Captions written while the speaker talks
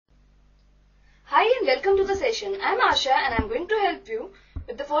and welcome to the session. I am Asha and I am going to help you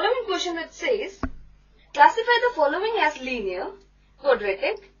with the following question that says, classify the following as linear,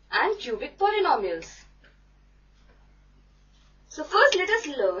 quadratic and cubic polynomials. So first let us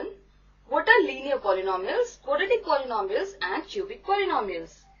learn what are linear polynomials, quadratic polynomials and cubic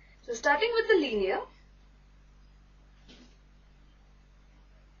polynomials. So starting with the linear.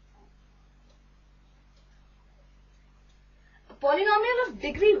 A polynomial of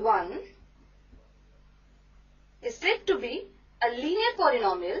degree 1 is said to be a linear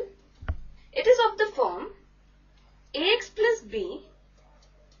polynomial. It is of the form ax plus b,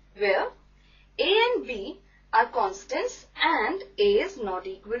 where a and b are constants and a is not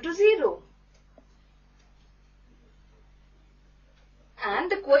equal to 0.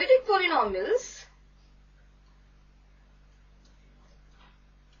 And the quadratic polynomials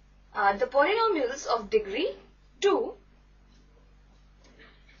are the polynomials of degree 2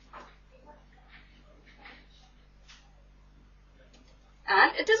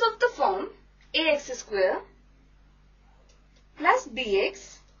 and it is of the form ax square plus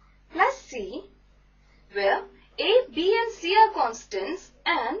bx plus c, where a, b and c are constants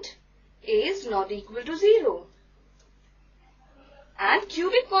and a is not equal to 0. And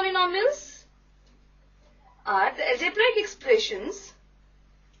cubic polynomials are the algebraic expressions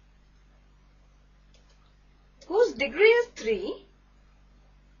whose degree is 3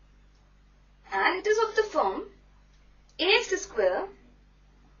 and it is of the form ax square,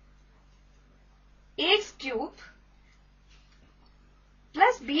 ax cube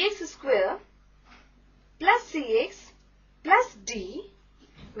plus bx square plus cx plus d,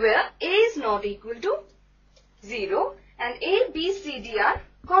 where a is not equal to 0 and a, b, c, d are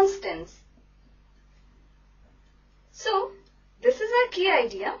constants. So this is our key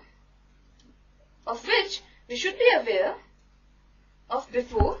idea of which we should be aware of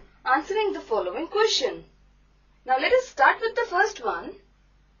before answering the following question. Now let us start with the first one,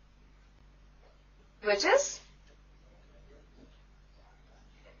 which is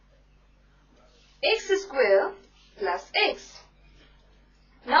x square plus x.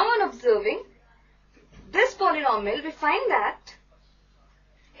 Now on observing this polynomial, we find that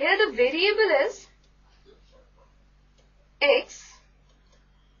here the variable is x,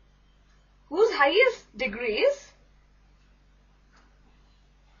 whose highest degree is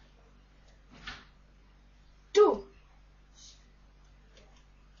 2.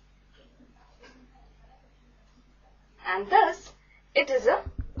 And thus it is a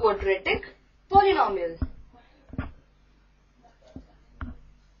quadratic polynomial.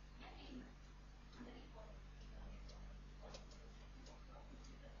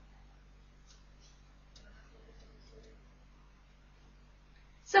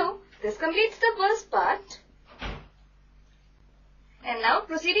 So this completes the first part. And now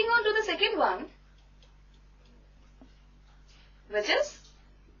proceeding on to the second one, which is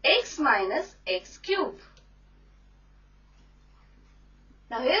x minus x cube.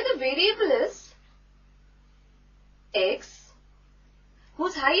 Now here the variable is x,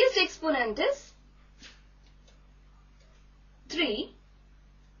 whose highest exponent is 3.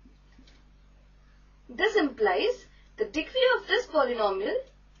 This implies the degree of this polynomial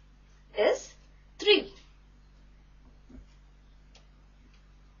is 3.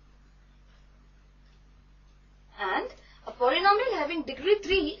 And a polynomial having degree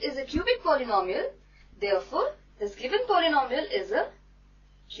 3 is a cubic polynomial. Therefore, this given polynomial is a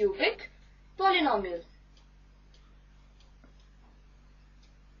cubic polynomial.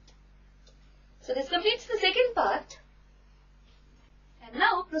 So this completes the second part. And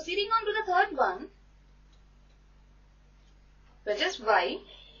now proceeding on to the third one, which is y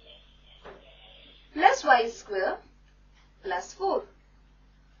plus y square plus 4.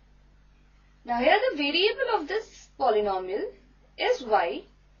 Now here the variable of this polynomial is y,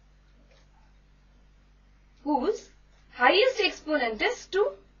 whose highest exponent is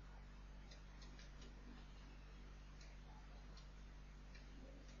 2.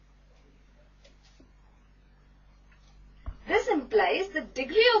 This implies the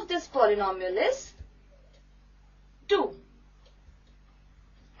degree of this polynomial is 2.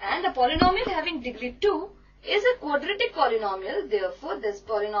 And a polynomial having degree 2 is a quadratic polynomial. Therefore, this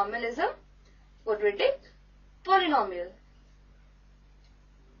polynomial is a quadratic polynomial.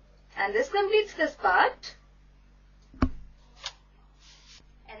 And this completes this part.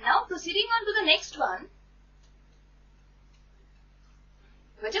 And now proceeding on to the next one,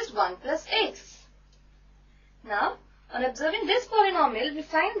 which is 1 plus x. Now, on observing this polynomial, we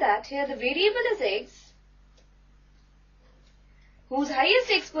find that here the variable is x, whose highest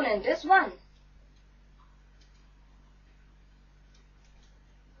exponent is 1.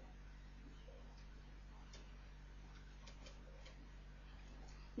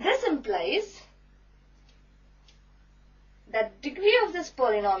 implies that degree of this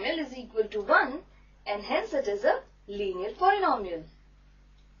polynomial is equal to 1 and hence it is a linear polynomial.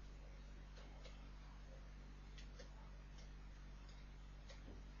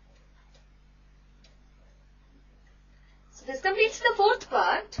 So this completes the fourth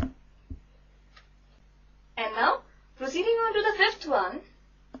part. And now proceeding on to the fifth one,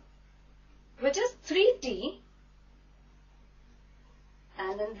 which is 3t.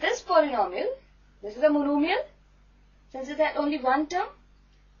 And in this polynomial, this is a monomial since it had only one term,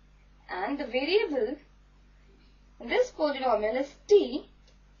 and the variable in this polynomial is t,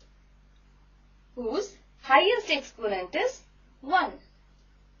 whose highest exponent is 1.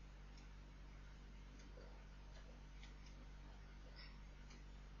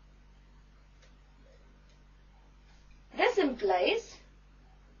 This implies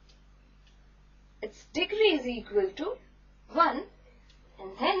its degree is equal to 1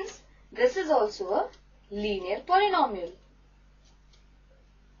 and hence this is also a linear polynomial.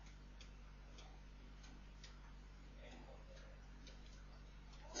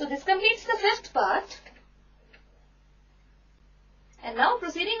 So this completes the fifth part. And now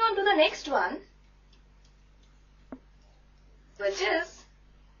proceeding on to the next one, which is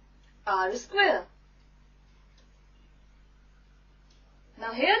r square.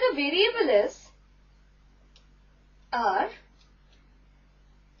 Now here the variable is r,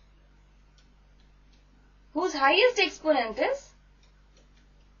 whose highest exponent is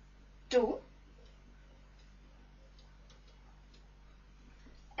 2.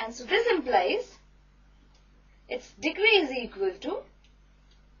 And so this implies its degree is equal to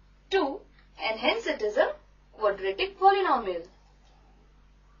 2 and hence it is a quadratic polynomial.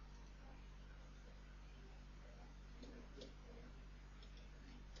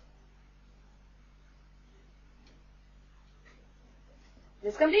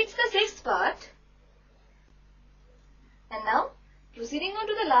 This completes the sixth part. And now proceeding on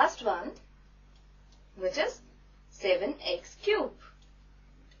to the last one, which is 7x cube.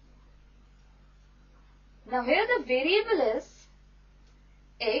 Now here the variable is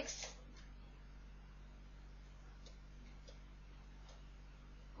x,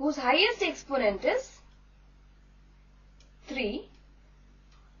 whose highest exponent is 3,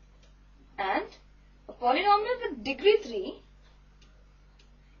 and a polynomial with degree 3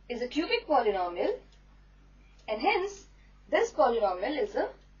 is a cubic polynomial and hence this polynomial is a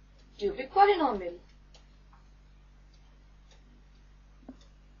cubic polynomial.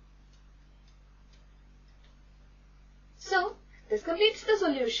 So this completes the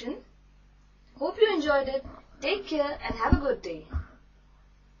solution. Hope you enjoyed it. Take care and have a good day.